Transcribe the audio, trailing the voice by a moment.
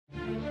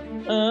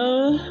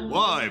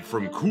Live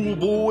from Cool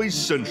Boys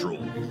Central.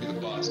 You're the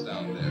boss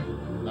down there.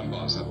 I'm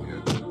boss up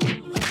here.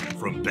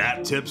 From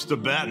bat tips to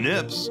bat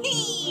nips,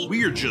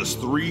 we are just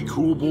three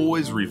cool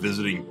boys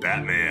revisiting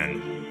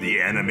Batman,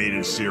 the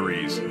animated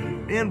series,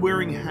 and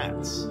wearing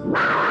hats.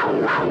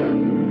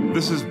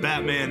 This is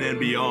Batman and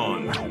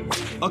Beyond,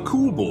 a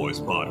Cool Boys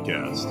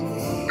podcast.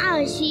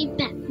 I see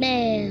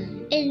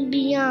Batman and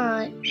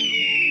Beyond.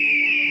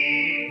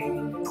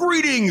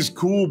 Greetings,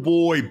 Cool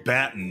Boy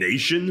Bat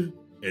Nation,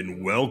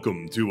 and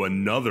welcome to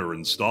another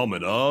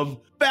installment of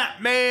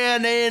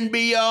Batman and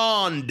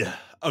Beyond,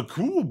 a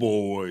Cool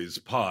Boys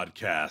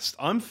podcast.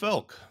 I'm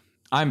Felk.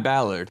 I'm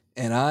Ballard.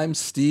 And I'm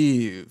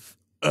Steve.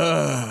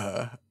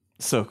 So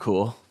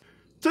cool.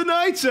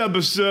 Tonight's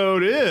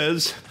episode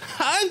is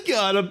I've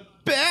got a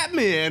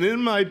Batman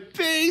in my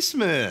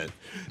basement.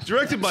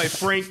 Directed by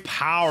Frank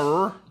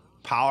Power.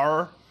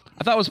 I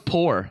thought it was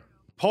poor.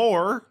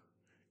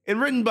 And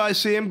written by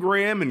Sam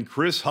Graham and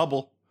Chris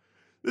Hubble.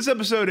 This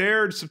episode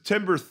aired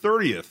September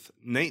 30th,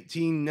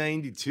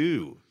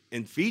 1992,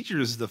 and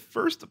features the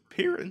first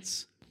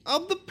appearance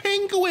of the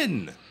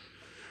Penguin.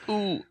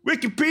 Ooh.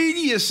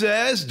 Wikipedia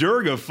says,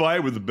 during a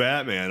fight with the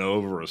Batman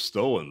over a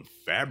stolen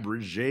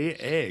Fabergé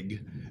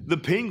egg, the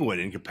Penguin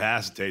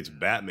incapacitates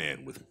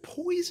Batman with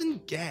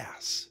poison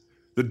gas.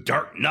 The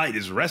Dark Knight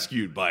is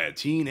rescued by a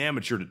teen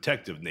amateur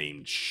detective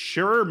named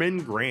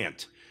Sherman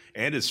Grant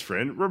and his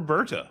friend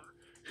Roberta,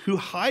 who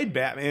hide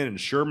Batman in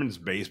Sherman's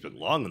basement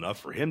long enough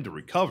for him to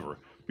recover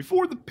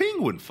before the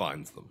Penguin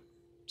finds them.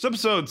 This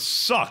episode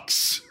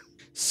sucks.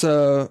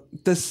 So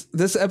this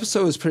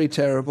episode was pretty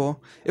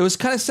terrible. It was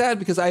kind of sad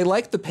because I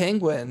liked the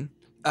Penguin.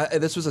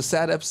 This was a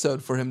sad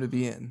episode for him to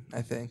be in,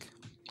 I think.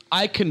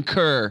 I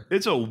concur.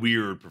 It's a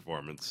weird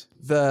performance.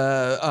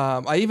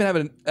 I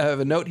even have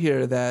a note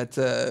here that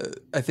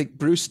I think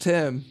Bruce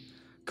Timm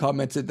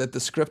commented that the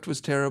script was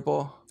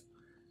terrible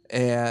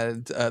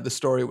and the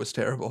story was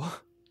terrible.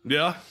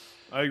 Yeah,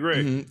 I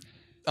agree.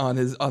 On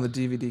the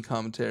DVD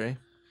commentary.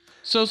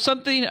 So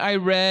something I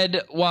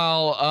read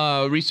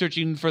while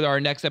researching for our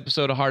next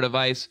episode of Heart of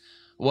Ice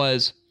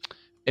was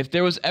if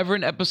there was ever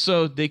an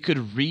episode they could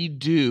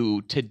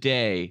redo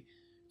today,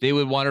 they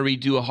would want to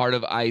redo a Heart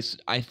of Ice.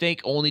 I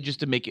think only just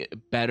to make it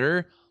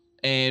better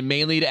and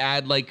mainly to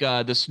add like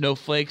the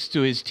snowflakes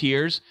to his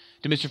tears,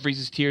 to Mr.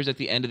 Freeze's tears at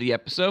the end of the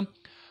episode.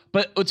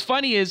 But what's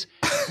funny is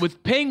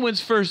with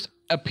Penguin's first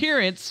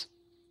appearance,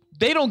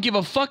 they don't give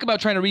a fuck about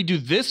trying to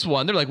redo this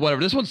one. They're like,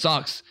 whatever, this one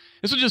sucks.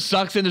 This one just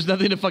sucks and there's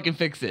nothing to fucking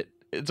fix it.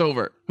 It's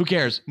over. Who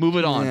cares? Move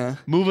it on. Yeah.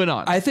 Moving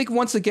on. I think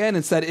once again,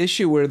 it's that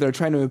issue where they're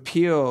trying to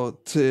appeal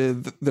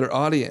to their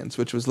audience,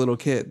 which was little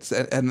kids.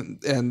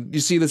 And you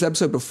see this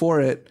episode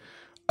before it,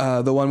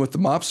 the one with the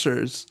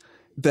mobsters,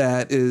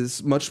 that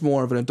is much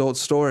more of an adult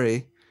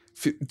story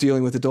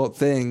dealing with adult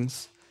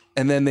things.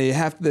 And then they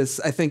have this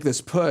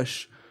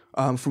push,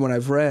 from what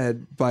I've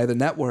read, by the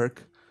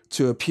network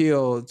to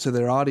appeal to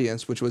their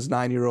audience, which was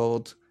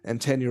 9-year-old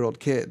and 10-year-old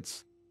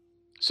kids.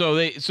 So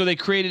they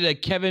created a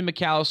Kevin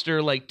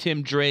McAllister, like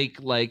Tim Drake,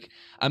 like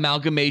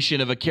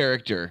amalgamation of a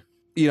character.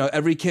 You know,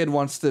 every kid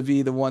wants to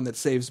be the one that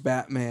saves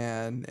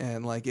Batman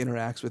and like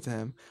interacts with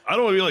him. I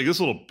don't want to be like this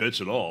little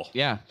bitch at all.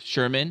 Yeah,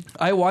 Sherman.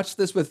 I watched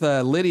this with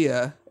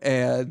Lydia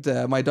and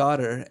my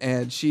daughter,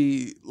 and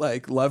she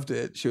like loved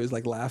it. She was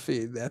like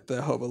laughing at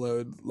the Home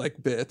Alone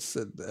like bits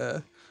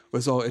and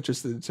was all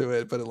interested into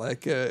it. But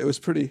it was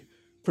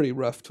pretty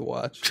rough to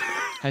watch.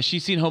 Has she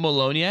seen Home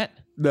Alone yet?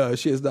 No,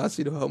 she has not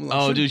seen Home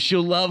Alone. Oh, dude,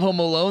 she'll love Home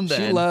Alone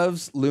then. She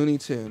loves Looney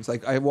Tunes.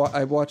 Like I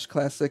watched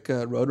classic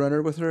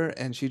Roadrunner with her,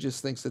 and she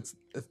just thinks it's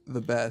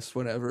the best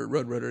whenever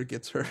Roadrunner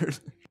gets hurt.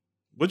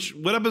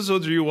 What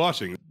episodes are you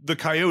watching? The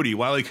Coyote,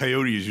 Wile E.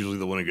 Coyote is usually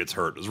the one who gets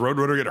hurt. Does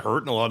Roadrunner get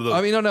hurt in a lot of those?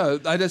 I mean, no.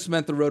 I just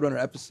meant the Roadrunner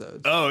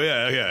episodes. Oh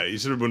yeah. You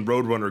said when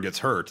Roadrunner gets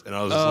hurt, and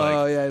I was just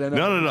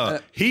no.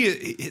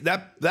 He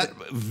that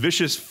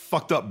vicious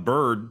fucked up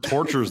bird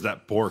tortures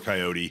that poor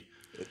coyote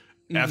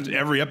after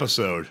every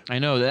episode. I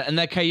know that, and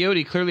that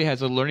coyote clearly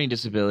has a learning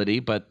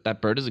disability, but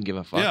that bird doesn't give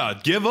a fuck. Yeah,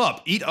 give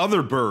up. Eat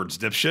other birds,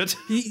 dipshit.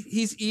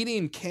 He's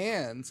eating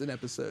cans in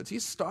episodes.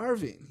 He's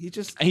starving.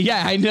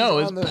 Yeah, I know.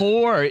 It's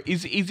poor.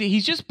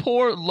 He's just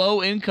poor,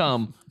 low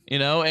income. You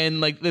know,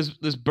 and like this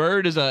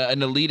bird is an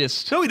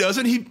elitist. No, he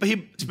doesn't.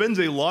 He spends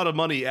a lot of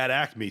money at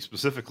Acme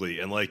specifically,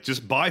 and like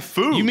just buy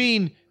food. You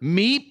mean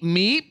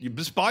meep? You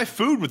just buy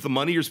food with the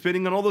money you're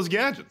spending on all those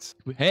gadgets.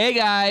 Hey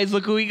guys,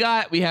 look who we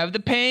got. We have the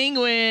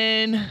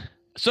Penguin.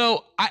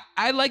 So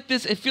I like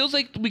this. It feels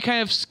like we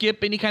kind of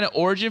skip any kind of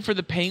origin for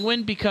the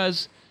Penguin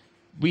because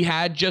we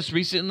had just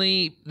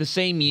recently the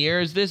same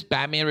year as this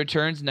Batman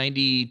Returns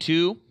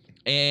 '92.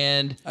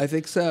 And I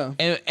think so.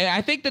 And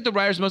I think that the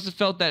writers must have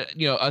felt that,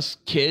 you know, us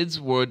kids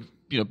would,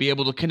 you know, be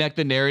able to connect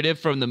the narrative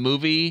from the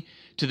movie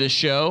to the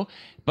show.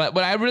 But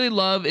what I really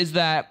love is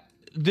that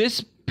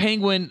this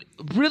Penguin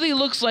really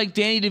looks like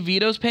Danny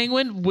DeVito's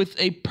Penguin with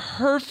a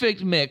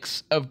perfect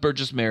mix of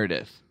Burgess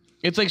Meredith.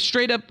 It's like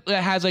straight up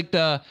has like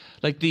the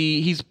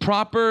he's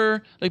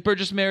proper like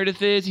Burgess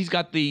Meredith is. He's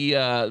got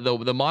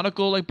the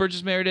monocle like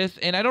Burgess Meredith,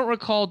 and I don't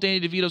recall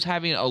Danny DeVito's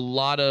having a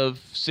lot of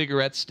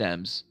cigarette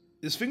stems.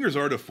 His fingers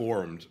are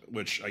deformed,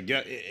 which I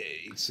get.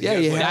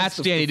 That's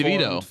Danny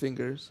DeVito.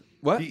 Fingers.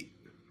 What?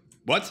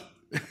 What?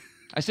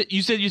 I said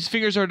you said his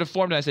fingers are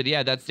deformed. And I said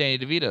yeah, that's Danny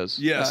DeVito's.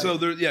 Yeah. So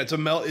there. Yeah.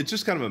 It's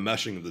just kind of a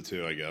meshing of the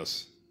two, I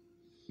guess.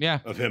 Yeah.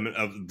 Of him,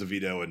 of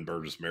DeVito and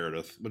Burgess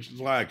Meredith, which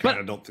is why I kind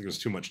of don't think there's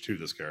too much to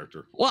this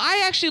character. Well,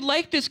 I actually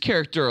like this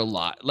character a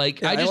lot.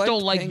 Like, I just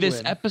don't like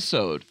this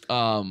episode.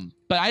 But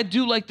I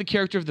do like the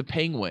character of the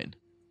Penguin.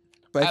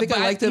 But I think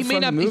I liked it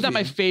from the movie. He's not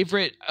my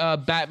favorite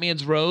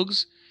Batman's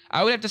rogues.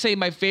 I would have to say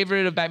my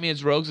favorite of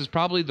Batman's rogues is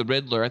probably the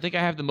Riddler. I think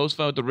I have the most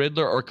fun with the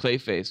Riddler or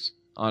Clayface,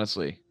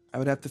 honestly. I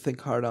would have to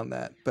think hard on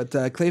that. But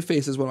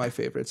Clayface is one of my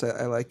favorites.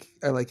 I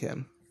like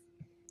him.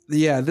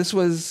 Yeah, this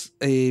was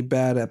a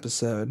bad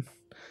episode.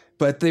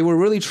 But they were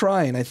really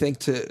trying, I think,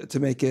 to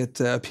make it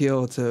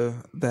appeal to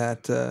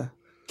that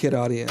kid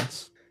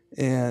audience,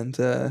 and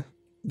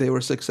they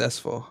were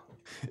successful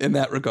in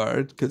that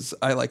regard because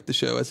I liked the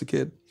show as a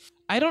kid.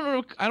 I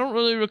don't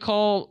really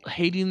recall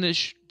hating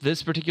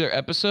this particular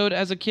episode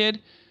as a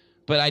kid,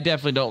 but I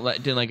definitely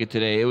didn't like it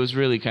today. It was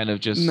really kind of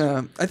just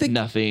I think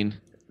nothing.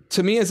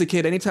 To me, as a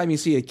kid, anytime you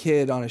see a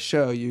kid on a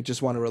show, you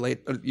just want to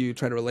relate. Or you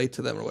try to relate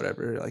to them or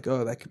whatever. You're like,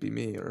 oh, that could be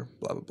me, or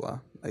blah blah blah.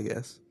 I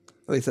guess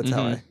at least that's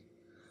how I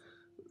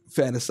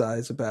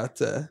fantasize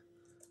about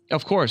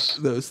of course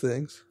those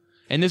things.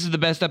 And this is the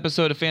best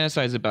episode to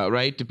fantasize about,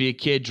 right? To be a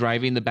kid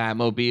driving the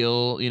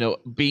Batmobile, you know,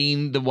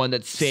 being the one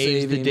that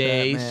saves the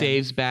day,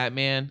 saves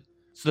Batman.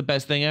 It's the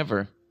best thing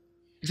ever.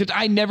 Except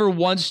I never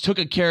once took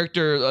a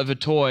character of a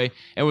toy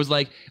and was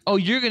like, oh,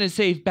 you're going to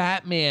save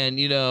Batman,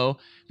 you know,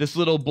 this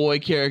little boy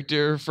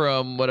character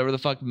from whatever the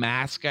fuck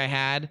mask I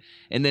had.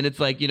 And then it's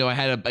like, you know, I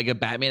had a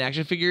Batman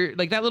action figure.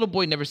 Like that little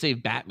boy never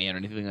saved Batman or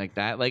anything like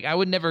that. Like I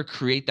would never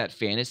create that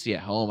fantasy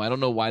at home. I don't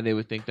know why they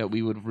would think that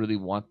we would really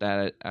want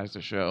that as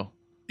a show.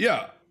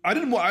 Yeah.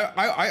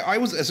 I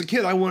was, as a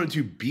kid, I wanted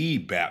to be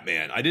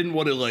Batman. I didn't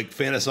want to like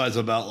fantasize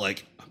about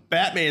like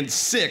Batman's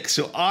sick,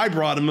 so I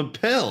brought him a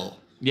pill.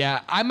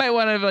 Yeah, I might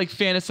want to have like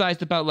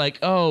fantasized about like,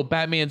 oh,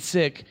 Batman's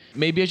sick.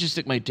 Maybe I should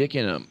stick my dick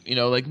in him. You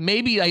know, like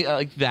maybe I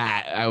like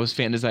that. I was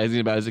fantasizing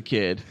about as a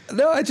kid.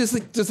 No, I just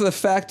like just the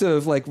fact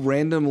of like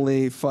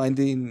randomly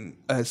finding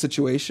a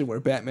situation where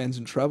Batman's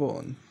in trouble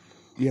and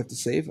you have to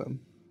save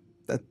him.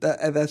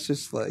 That's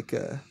just like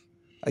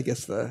I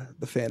guess the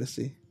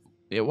fantasy.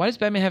 Yeah, why does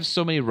Batman have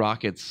so many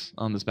rockets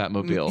on this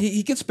Batmobile?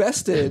 He gets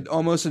bested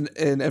almost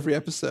in every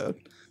episode.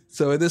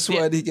 So in this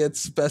one, he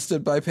gets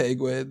bested by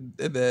Penguin,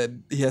 and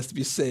then he has to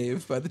be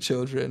saved by the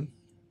children.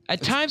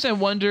 At times, I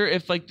wonder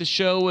if like the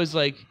show was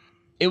like,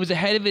 it was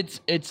ahead of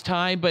its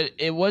time, but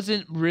it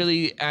wasn't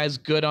really as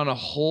good on a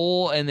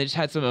whole, and they just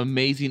had some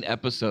amazing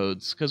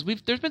episodes. Because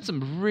there's been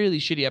some really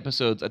shitty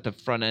episodes at the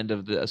front end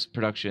of this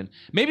production.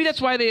 Maybe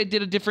that's why they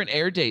did a different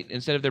air date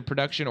instead of their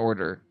production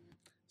order.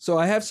 So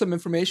I have some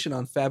information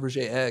on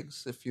Fabergé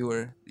eggs if you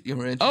were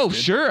interested. Oh,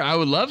 sure. I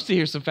would love to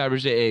hear some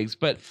Fabergé eggs.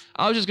 But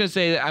I was just going to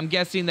say that I'm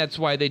guessing that's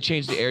why they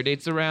changed the air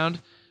dates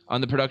around on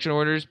the production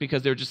orders,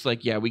 because they're just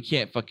like, yeah, we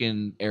can't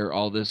fucking air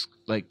all this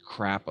like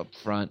crap up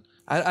front.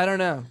 I don't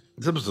know.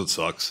 This episode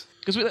sucks.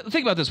 Because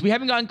think about this. We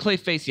haven't gotten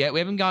Clayface yet. We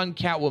haven't gotten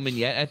Catwoman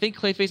yet. I think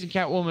Clayface and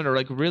Catwoman are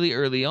like really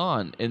early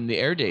on in the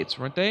air dates,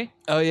 weren't they?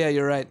 Oh, yeah,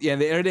 you're right. Yeah,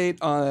 the air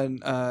date on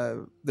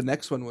the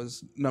next one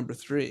was number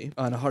 3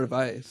 on Heart of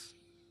Ice.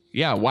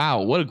 Yeah,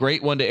 wow. What a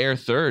great one to air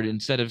third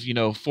instead of,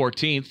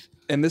 14th.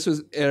 And this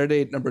was air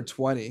date number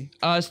 20.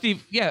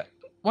 Steve, yeah,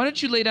 why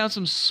don't you lay down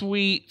some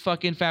sweet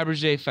fucking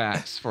Fabergé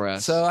facts for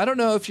us? So I don't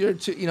know if you're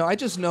I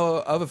just know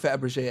of a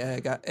Fabergé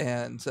egg,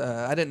 and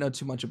I didn't know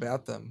too much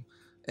about them.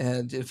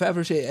 And a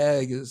Fabergé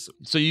egg is...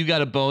 So you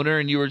got a boner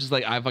and you were just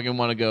like, I fucking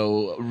want to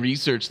go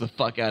research the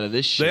fuck out of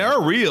this shit. They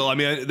are real. I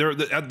mean,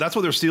 that's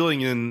what they're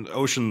stealing in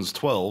Ocean's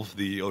 12,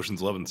 the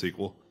Ocean's 11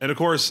 sequel. And of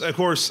course,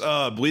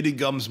 Bleeding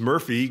Gums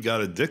Murphy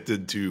got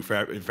addicted to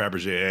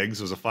Fabergé eggs.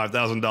 It was a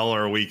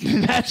 $5,000 a week.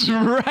 That's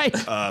right.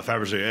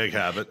 Fabergé egg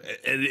habit.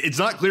 And it's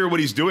not clear what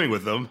he's doing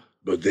with them.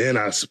 But then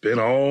I spent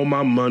all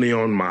my money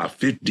on my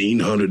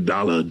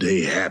 $1,500 a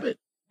day habit.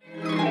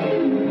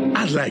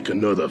 I'd like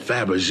another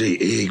Fabergé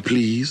egg,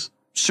 please.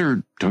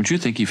 Sir, don't you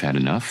think you've had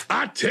enough?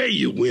 I tell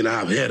you when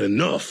I've had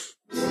enough.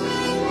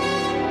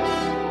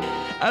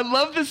 I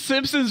love the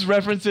Simpsons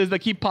references that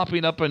keep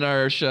popping up in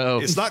our show.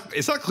 It's not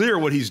clear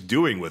what he's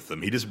doing with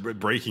them. He just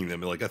breaking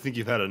them. Like, I think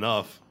you've had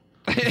enough.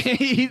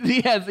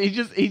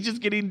 He's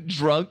just getting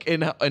drunk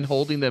and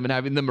holding them and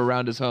having them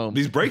around his home.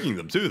 He's breaking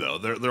them too, though.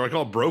 They're like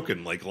all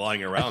broken, like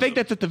lying around. I think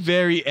that's at the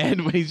very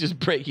end when he's just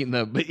breaking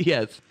them. But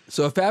yes.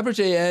 So a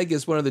Fabergé egg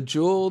is one of the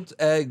jeweled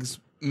eggs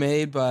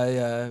made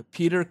by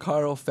Peter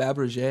Carl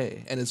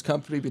Fabergé and his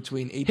company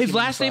between 1885. His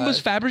last name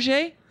was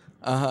Fabergé?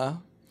 Uh-huh.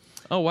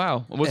 Oh,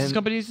 wow. What's his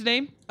company's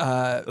name?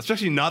 That's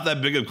actually not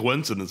that big a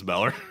coincidence,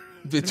 Beller.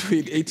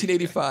 Between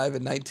 1885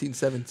 and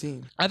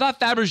 1917. I thought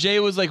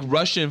Fabergé was like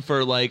Russian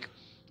for like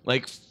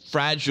like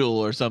fragile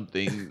or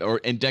something,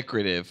 and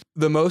decorative.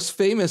 The most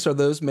famous are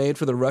those made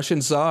for the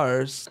Russian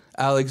Tsars,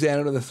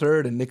 Alexander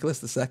III and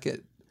Nicholas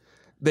II.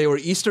 They were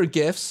Easter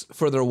gifts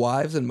for their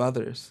wives and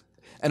mothers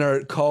and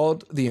are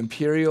called the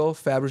Imperial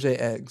Fabergé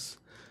eggs.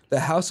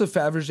 The House of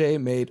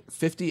Fabergé made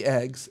 50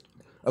 eggs,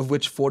 of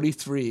which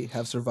 43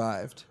 have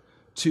survived.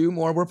 2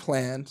 more were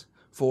planned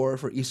for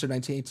Easter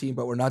 1918,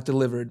 but were not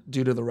delivered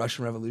due to the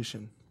Russian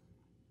Revolution.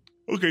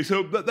 Okay,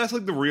 so that's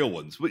like the real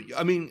ones. But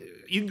I mean,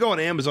 you can go on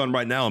Amazon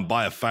right now and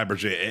buy a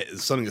Fabergé,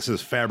 something that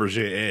says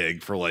Fabergé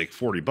egg for like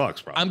 $40,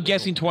 probably. I'm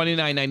guessing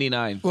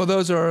 $29.99. Well,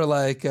 those are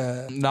like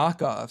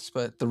knockoffs,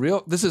 but the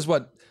real this is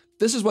what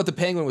the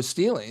Penguin was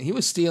stealing. He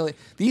was stealing.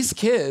 These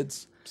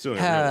kids Stealing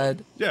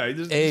had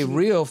a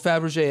real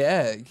Fabergé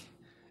egg,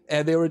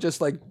 and they were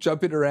just like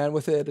jumping around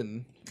with it.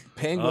 And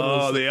Penguin.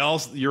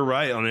 You're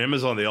right. On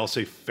Amazon, they all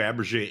say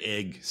Fabergé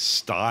egg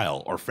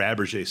style or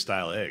Fabergé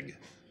style egg.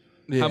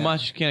 Yeah. How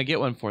much can I get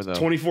one for though?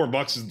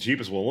 $24 is the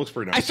cheapest one. It looks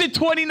pretty nice. I said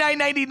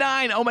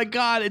 $29.99. Oh my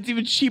god, it's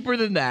even cheaper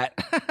than that.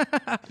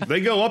 They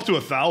go up to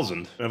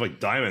 1,000. They have like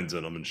diamonds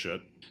in them and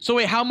shit. So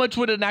wait, how much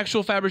would an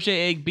actual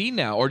Fabergé egg be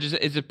now, or is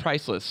it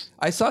priceless?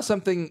 I saw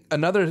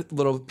another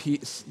little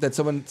piece that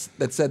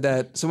said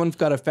that someone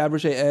got a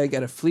Fabergé egg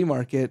at a flea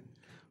market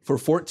for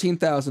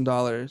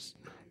 $14,000,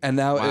 and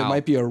now it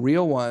might be a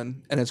real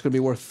one, and it's going to be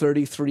worth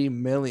 $33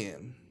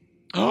 million.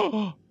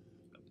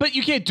 But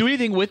you can't do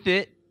anything with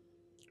it.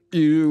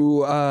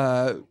 You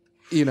sell it.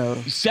 You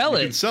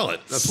can sell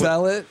it.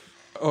 Sell it,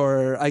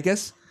 or I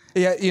guess.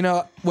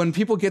 Yeah, when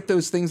people get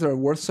those things that are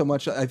worth so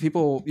much,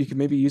 you can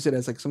maybe use it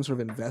as like some sort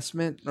of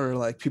investment, or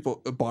like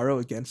people borrow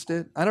against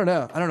it. I don't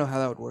know how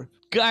that would work.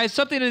 Guys,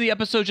 something in the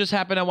episode just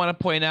happened I want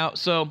to point out.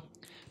 So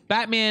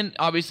Batman,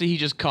 obviously he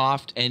just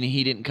coughed and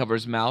he didn't cover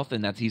his mouth,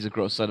 and he's a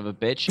gross son of a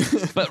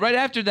bitch. But right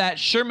after that,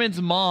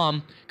 Sherman's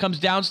mom comes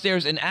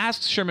downstairs and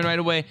asks Sherman right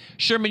away,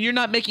 "Sherman, you're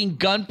not making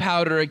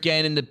gunpowder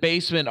again in the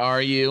basement,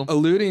 are you?"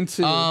 Alluding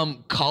to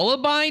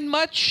Columbine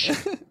much?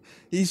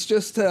 He's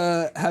just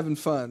having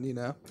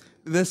fun,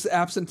 This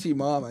absentee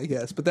mom, I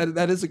guess, but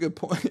that is a good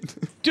point.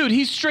 Dude,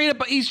 he's straight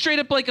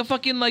up like a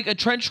fucking like a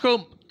trench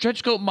coat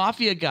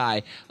mafia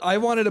guy. I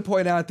wanted to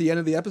point out at the end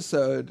of the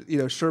episode,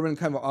 Sherman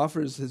kind of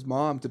offers his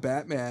mom to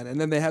Batman, and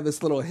then they have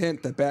this little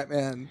hint that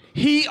Batman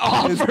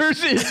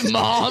offers his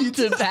mom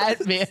to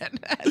Batman.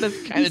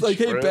 That's kind of like,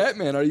 "Hey,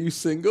 Batman, are you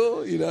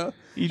single?" He does.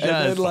 And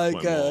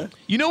then,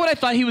 you know what I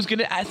thought he was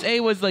gonna say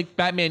was like,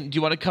 "Batman, do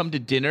you want to come to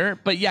dinner?"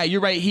 But yeah,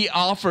 you're right. He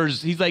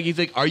offers. He's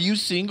like, "Are you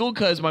single?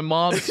 Because my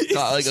mom's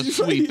got like a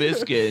sweet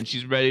biscuit and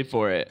she's ready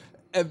for it."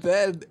 And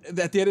then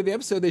at the end of the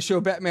episode, they show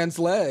Batman's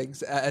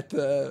legs at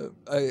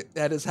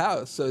his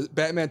house. So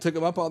Batman took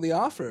him up on the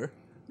offer.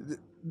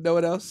 No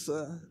one else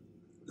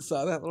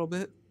saw that little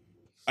bit?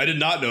 I did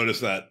not notice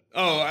that.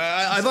 Oh,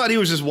 I thought he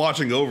was just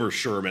watching over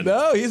Sherman.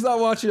 No, he's not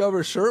watching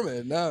over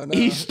Sherman. No.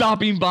 He's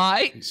stopping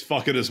by. He's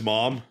fucking his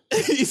mom.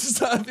 He's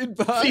stopping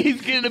by. He's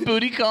getting a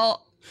booty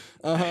call.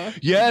 Uh-huh.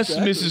 Yes,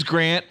 exactly. Mrs.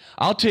 Grant,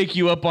 I'll take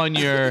you up on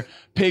your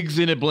pigs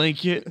in a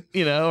blanket,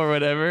 or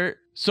whatever.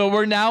 So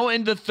we're now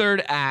in the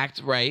third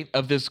act, right,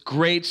 of this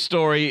great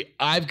story.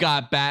 I've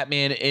got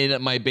Batman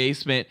in my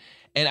basement,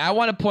 and I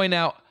want to point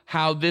out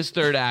how this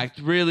third act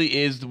really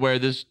is where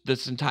this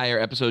entire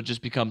episode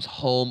just becomes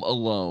Home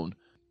Alone.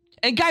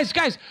 And guys,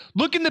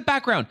 look in the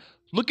background.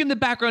 Look in the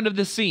background of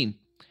this scene.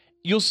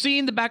 You'll see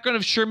in the background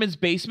of Sherman's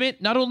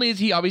basement, not only is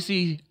he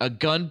obviously a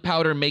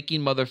gunpowder making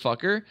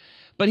motherfucker,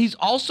 but he's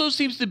also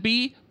seems to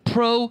be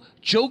pro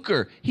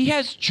Joker. He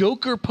has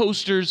Joker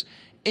posters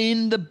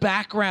in the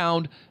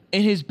background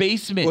in his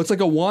basement. Well, it's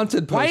like a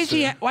wanted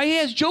poster. Why he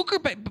has Joker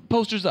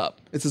posters up?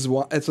 It's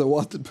a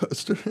wanted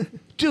poster.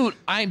 Dude,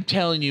 I'm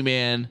telling you,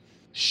 man,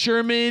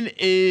 Sherman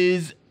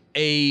is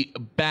a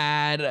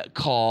bad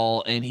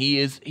call, and he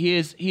is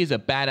a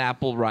bad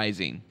apple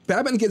rising.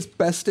 Batman gets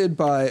bested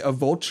by a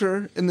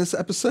vulture in this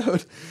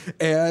episode,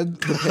 and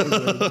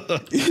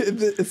the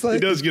Penguin. It's like he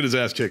does get his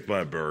ass kicked by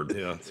a bird.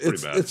 Yeah, it's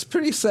pretty bad. It's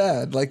pretty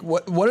sad. Like,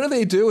 what are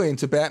they doing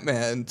to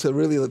Batman to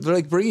really? They're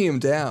like bringing him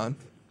down.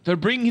 They're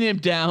bringing him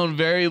down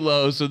very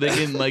low so they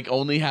can like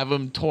only have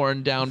him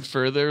torn down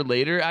further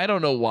later. I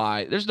don't know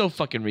why. There's no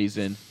fucking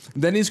reason.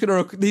 Then he's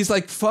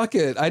like, fuck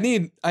it. I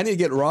need to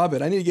get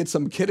Robin. I need to get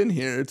some kid in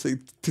here to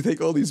take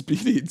all these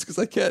beatings because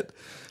I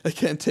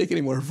can't take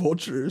any more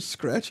vultures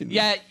scratching me.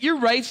 Yeah, you're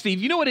right,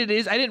 Steve. You know what it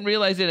is? I didn't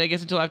realize it, I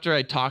guess, until after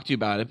I talked to you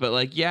about it. But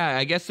like, yeah,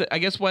 I guess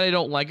what I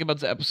don't like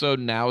about the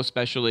episode now,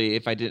 especially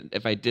if I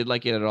did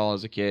like it at all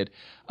as a kid,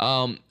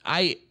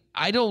 I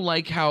don't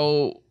like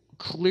how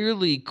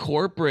clearly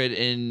corporate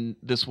in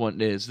this one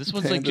is. This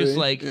one's like just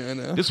like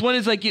this one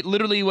is like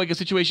literally like a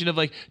situation of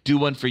like, do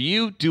one for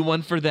you, do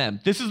one for them.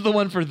 This is the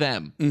one for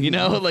them.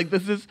 Mm-hmm. Like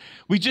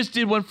we just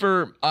did one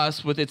for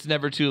us with It's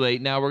Never Too Late.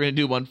 Now we're gonna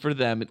do one for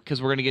them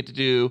because we're gonna get to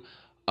do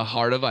a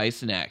Heart of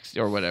Ice next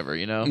or whatever.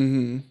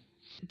 Mm-hmm.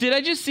 Did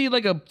I just see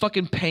like a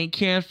fucking paint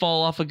can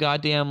fall off a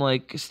goddamn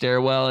like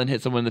stairwell and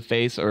hit someone in the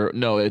face? Or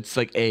no, it's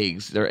like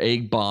eggs. They're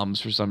egg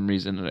bombs for some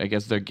reason. I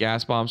guess they're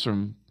gas bombs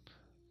from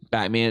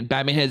Batman.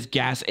 Batman has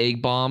gas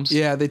egg bombs.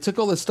 Yeah, they took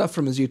all this stuff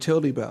from his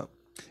utility belt.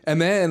 And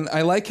then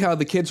I like how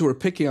the kids who were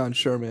picking on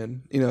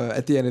Sherman,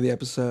 at the end of the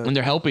episode, And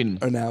they're helping.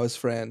 are now his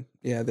friend.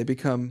 Yeah,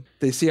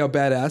 they see how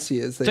badass he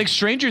is. It's like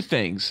Stranger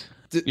Things.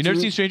 You never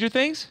seen Stranger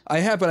Things? I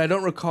have, but I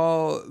don't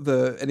recall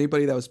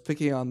anybody that was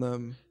picking on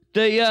them.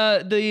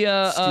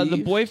 The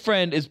Steve?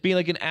 boyfriend is being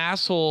like an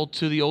asshole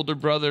to the older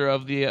brother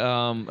of the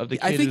kid.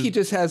 I think he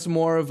just has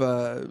more of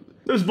a.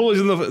 There's bullies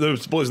in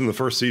the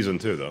first season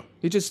too, though.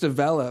 He just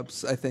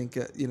develops, I think,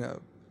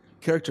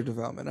 character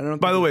development. I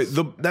don't. By the way,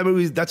 that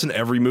movie, that's in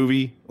every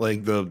movie.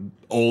 Like the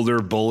older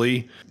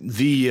bully,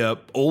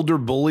 older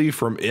bully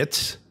from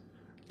It.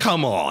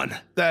 Come on,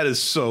 that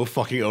is so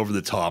fucking over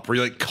the top. Where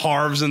he like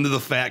carves into the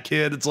fat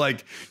kid. It's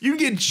like you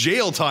get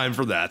jail time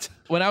for that.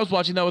 When I was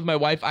watching that with my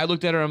wife, I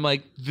looked at her. I'm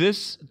like,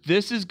 this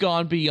has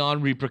gone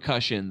beyond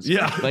repercussions.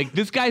 Yeah. Like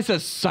this guy's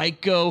a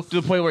psycho to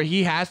the point where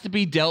he has to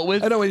be dealt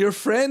with. I know when your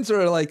friends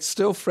are like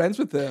still friends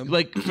with them.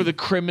 Like for the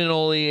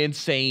criminally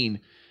insane.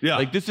 Yeah.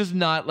 Like this is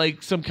not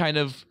like some kind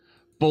of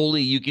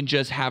bully you can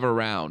just have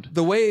around.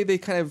 The way they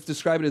kind of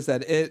describe it is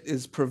that it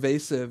is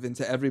pervasive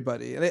into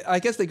everybody. And I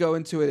guess they go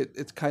into it,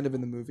 it's kind of in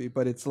the movie,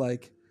 but it's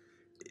like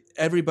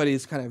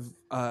everybody's kind of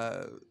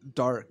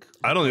dark.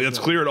 I don't think that's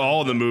clear at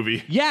all in the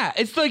movie. Yeah,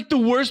 it's like the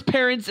worst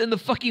parents in the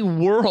fucking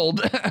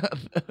world.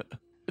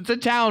 It's a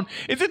town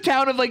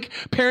of like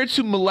parents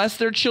who molest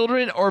their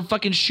children or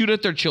fucking shoot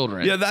at their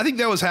children. Yeah, I think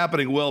that was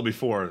happening well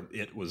before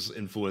it was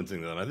influencing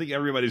them. I think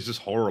everybody's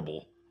just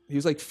horrible. He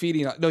was like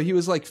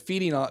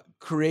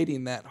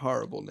creating that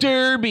horribleness.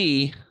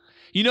 Derby.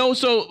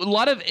 So a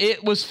lot of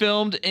it was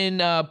filmed in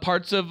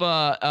parts of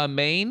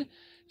Maine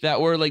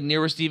that were like near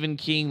where Stephen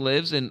King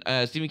lives. And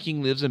Stephen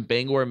King lives in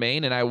Bangor,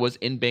 Maine. And I was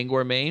in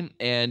Bangor, Maine.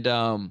 And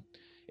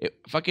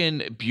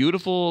fucking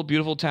beautiful,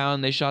 beautiful town.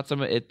 They shot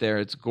some of it there.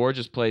 It's a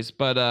gorgeous place.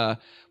 But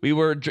we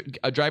were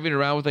driving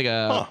around with like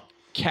a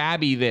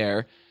cabbie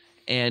there.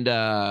 And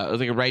it was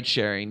like a ride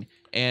sharing.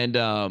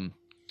 And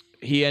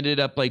he ended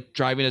up like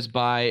driving us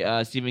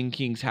by Stephen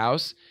King's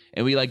house,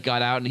 and we like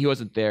got out, and he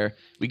wasn't there.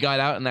 We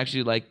got out and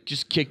actually like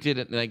just kicked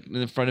it like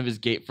in front of his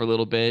gate for a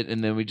little bit,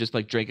 and then we just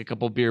like drank a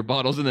couple beer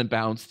bottles and then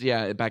bounced.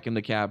 Yeah, back in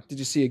the cab. Did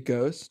you see a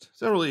ghost?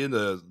 It's not really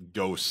into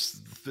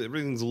ghosts.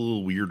 Everything's a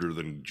little weirder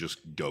than just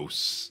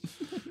ghosts.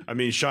 I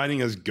mean,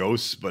 Shining has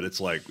ghosts, but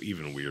it's like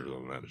even weirder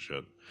than that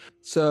shit.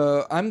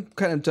 So I'm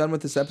kind of done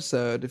with this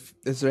episode.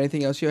 Is there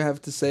anything else you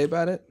have to say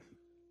about it?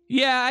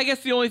 Yeah, I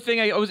guess the only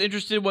thing I was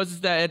interested was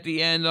that at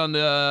the end on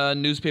the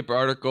newspaper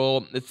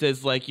article, it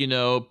says like,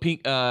 Pinkertons?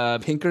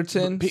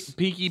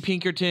 Peaky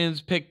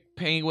Pinkertons pick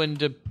Penguin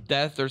to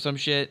death or some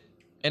shit.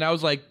 And I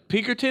was like,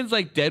 Pinkertons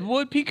like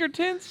Deadwood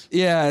Pinkertons?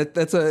 Yeah,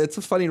 it's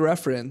a funny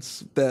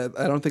reference that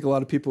I don't think a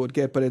lot of people would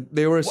get, but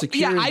they were a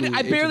security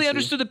I barely agency.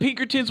 understood the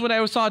Pinkertons when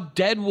I saw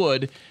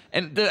Deadwood,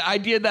 and the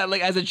idea that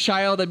like as a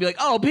child I'd be like,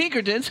 oh,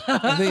 Pinkertons.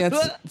 I think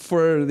that's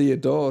for the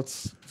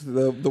adults,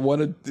 the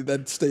one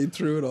that stayed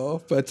through it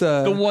all. But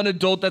the one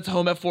adult that's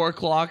home at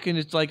 4:00 and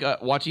it's like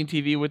watching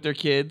TV with their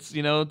kids.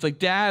 It's like,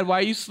 Dad,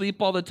 why you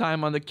sleep all the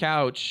time on the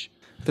couch?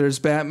 There's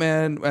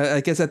Batman. I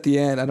guess at the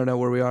end, I don't know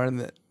where we are in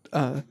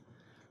the.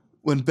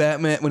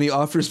 When he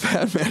offers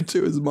Batman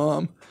to his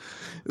mom,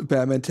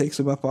 Batman takes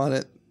him up on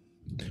it.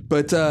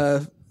 But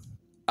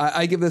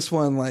I give this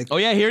one like... Oh,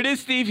 yeah, here it is,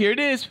 Steve. Here it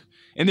is.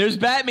 And there's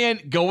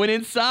Batman going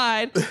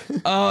inside.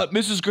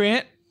 Mrs.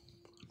 Grant,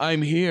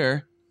 I'm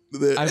here.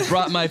 I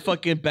brought my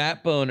fucking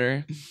bat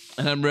boner,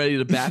 and I'm ready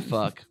to bat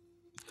fuck.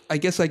 I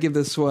guess I give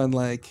this one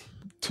like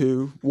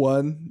 2,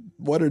 1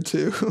 or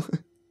 2.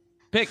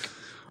 Pick.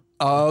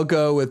 I'll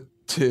go with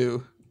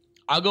 2.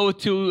 I'll go with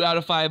 2 out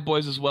of 5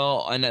 boys as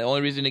well, and the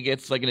only reason it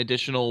gets like an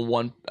additional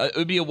 1, it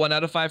would be a 1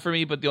 out of 5 for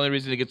me, but the only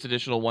reason it gets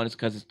additional 1 is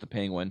because it's the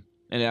Penguin,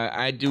 and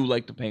I do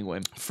like the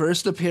Penguin.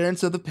 First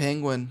appearance of the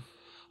Penguin.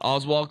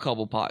 Oswald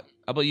Cobblepot. How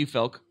about you,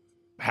 Felk?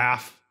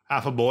 Half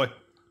a boy.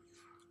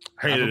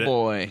 Hated Half a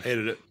boy.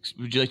 Hated it.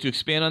 Would you like to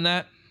expand on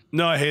that?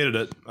 No, I hated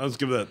it. I was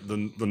giving that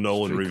the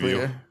Nolan Pretty review.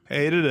 clear.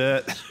 Hated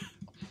it.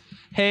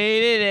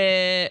 Hated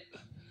it.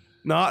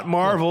 Not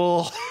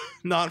Marvel.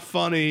 Not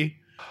funny.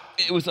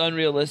 It was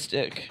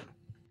unrealistic.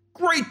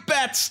 Great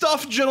bat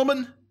stuff,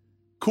 gentlemen.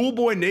 Cool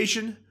Boy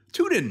Nation,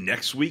 tune in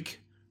next week.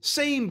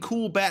 Same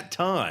Cool Bat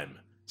time.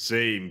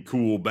 Same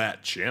Cool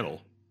Bat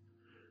channel.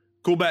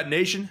 Cool Bat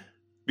Nation,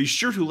 be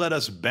sure to let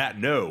us bat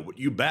know what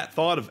you bat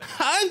thought of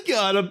I've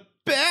got a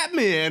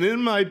Batman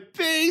in my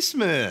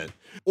basement.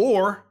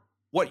 Or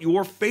what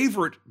your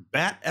favorite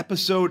bat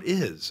episode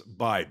is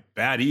by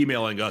bat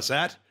emailing us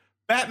at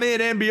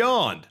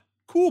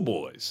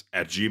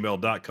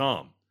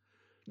batmanandbeyond.coolboys@gmail.com.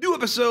 New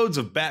episodes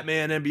of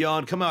Batman and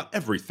Beyond come out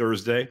every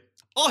Thursday.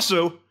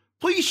 Also,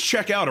 please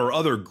check out our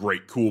other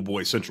great Cool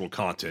Boy Central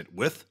content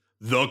with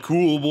The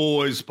Cool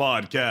Boys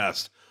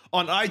Podcast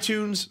on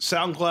iTunes,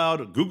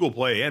 SoundCloud, Google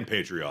Play, and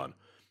Patreon,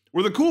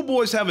 where the Cool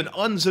Boys have an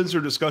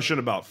uncensored discussion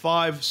about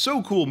 5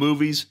 so cool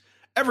movies,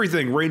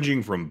 everything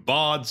ranging from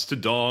bods to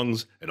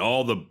dongs and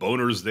all the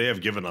boners they have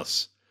given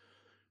us.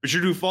 Be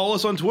sure to follow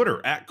us on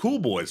Twitter at Cool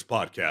Boys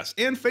Podcast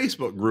and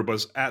Facebook group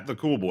us at The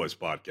Cool Boys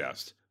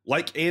Podcast.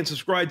 Like and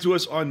subscribe to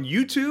us on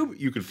YouTube.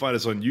 You can find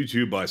us on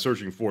YouTube by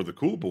searching for The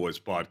Cool Boys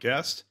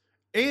Podcast.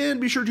 And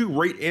be sure to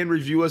rate and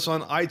review us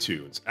on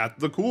iTunes at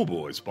The Cool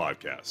Boys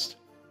Podcast.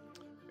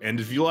 And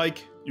if you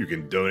like, you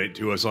can donate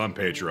to us on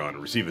Patreon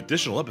and receive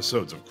additional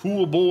episodes of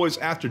Cool Boys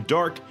After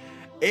Dark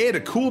and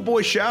a Cool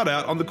Boy shout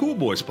out on the Cool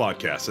Boys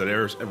Podcast that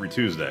airs every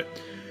Tuesday.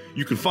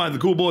 You can find the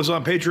Cool Boys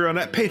on Patreon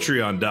at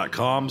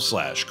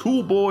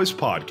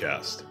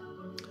patreon.com/coolboyspodcast.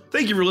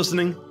 Thank you for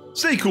listening.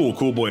 Stay cool,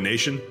 Cool Boy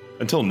Nation.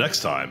 Until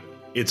next time,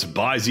 it's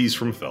Byzies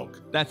from Felk.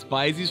 That's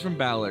Byzies from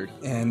Ballard.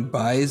 And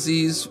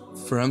Byzies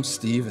from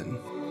Steven.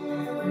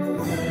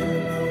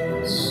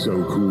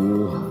 So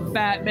cool.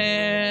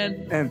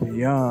 Batman. And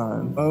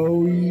beyond.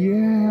 Oh,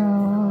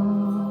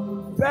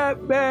 yeah.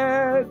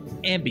 Batman.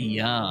 And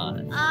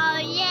beyond. Oh,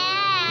 yeah.